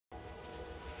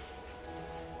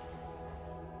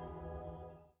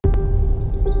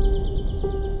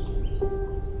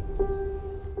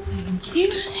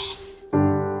Thank you.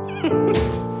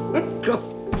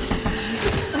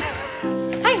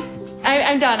 Hi,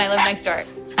 I'm Dawn. I live next door.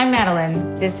 I'm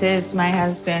Madeline. This is my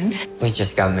husband. We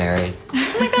just got married.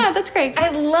 Oh my God, that's great. I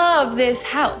love this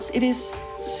house. It is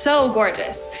so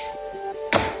gorgeous.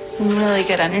 Some really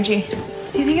good energy.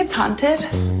 Do you think it's haunted?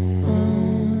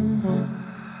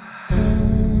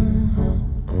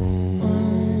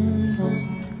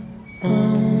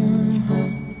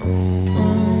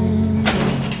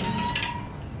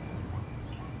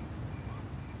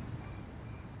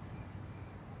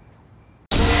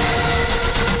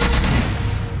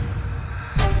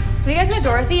 Have you guys met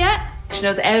Dorothy yet? She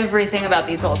knows everything about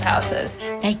these old houses.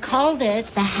 They called it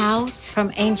the house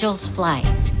from Angel's Flight.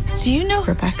 Do you know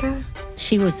Rebecca?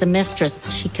 She was the mistress.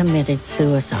 She committed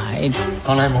suicide.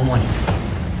 Call 911.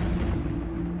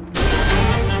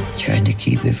 Tried to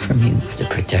keep it from you to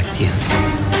protect you.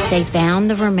 They found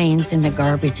the remains in the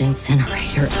garbage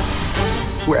incinerator.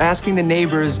 We're asking the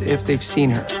neighbors if they've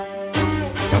seen her.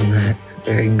 I'm not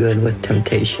very good with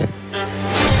temptation.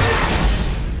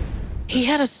 He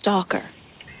had a stalker.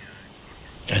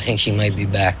 I think she might be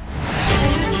back.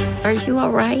 Are you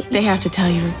all right? They have to tell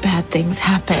you if bad things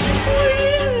happen.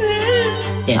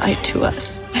 Lied to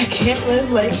us. I can't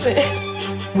live like this.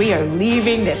 We are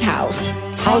leaving this house.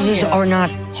 Houses are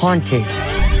not haunted.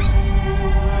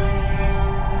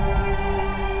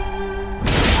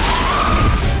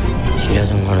 She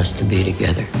doesn't want us to be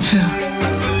together.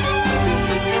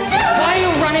 Why are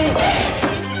you running?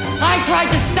 I tried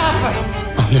to stop her.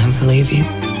 I'll never leave you.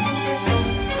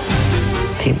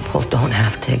 People don't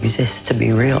have to exist to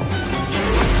be real.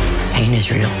 Pain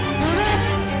is real.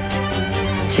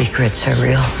 Secrets are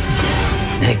real.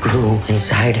 They grew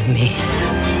inside of me.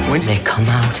 When they come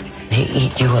out, they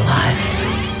eat you alive.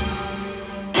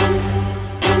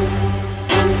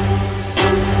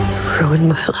 You've ruined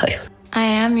my life. I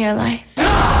am your life.